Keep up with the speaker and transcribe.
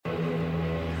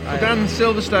Dan,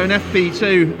 Silverstone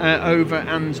FP2 over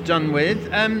and done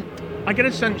with. I get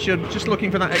a sense you're just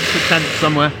looking for that extra tenth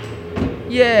somewhere.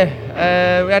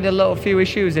 Yeah, we had a few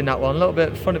issues in that one. A little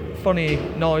bit funny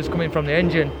noise coming from the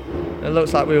engine. It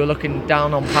looks like we were looking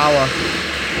down on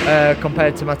power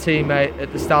compared to my teammate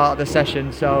at the start of the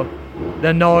session. So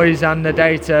the noise and the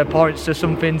data points to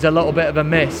something's a little bit of a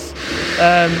miss.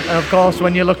 And of course,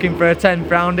 when you're looking for a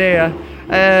 10th round here,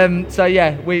 so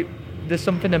yeah, there's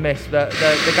something amiss, but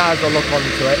the guys will look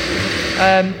onto it.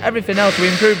 Everything else, we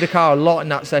improved the car a lot in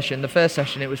that session. The first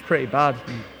session, it was pretty bad,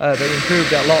 but we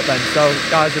improved it a lot then, so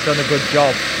guys have done a good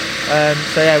job.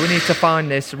 So yeah, we need to find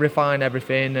this, refine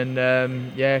everything, and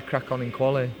crack on in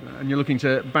quali. And you're looking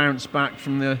to bounce back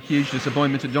from the huge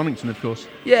disappointment at Donington, of course.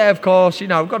 Yeah, of course. We've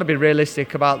got to be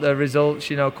realistic about the results.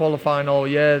 Qualifying all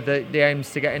year, the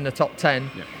aim's to get in the top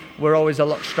 10. Yeah. We're always a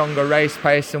lot stronger race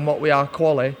pace than what we are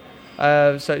quali.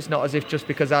 So it's not as if just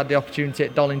because I had the opportunity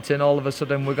at Donington, all of a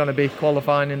sudden we're going to be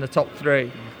qualifying in the top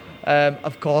 3.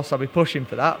 Of course, I'll be pushing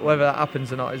for that. Whether that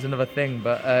happens or not is another thing.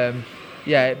 But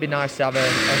it'd be nice to have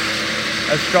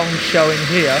a strong showing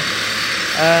here.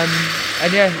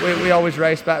 We always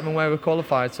race better than where we're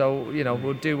qualified. So,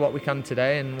 we'll do what we can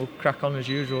today and we'll crack on as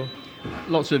usual.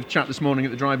 Lots of chat this morning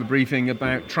at the driver briefing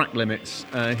about track limits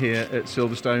here at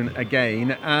Silverstone again.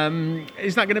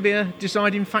 Is that going to be a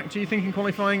deciding factor, you think, in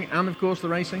qualifying and, of course, the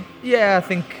racing? Yeah, I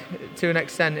think to an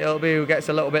extent it'll be who gets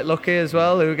a little bit lucky as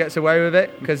well, who gets away with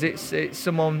it, because it's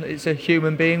a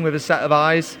human being with a set of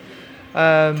eyes.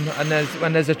 And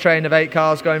when there's a train of 8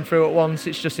 cars going through at once,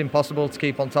 it's just impossible to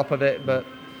keep on top of it. But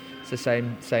it's the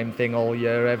same thing all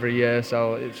year, every year.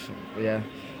 So it's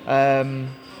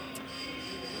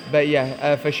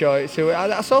for sure. So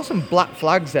I saw some black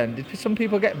flags then. Did some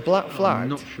people get black flagged? I'm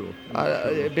not sure.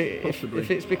 If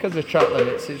it's because of track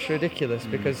limits, it's ridiculous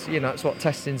because, that's what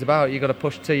testing's about. You've got to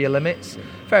push to your limits. Yeah.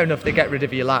 Fair enough, they get rid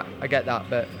of your lap. I get that.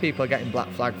 But people are getting black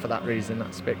flagged for that reason.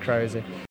 That's a bit crazy.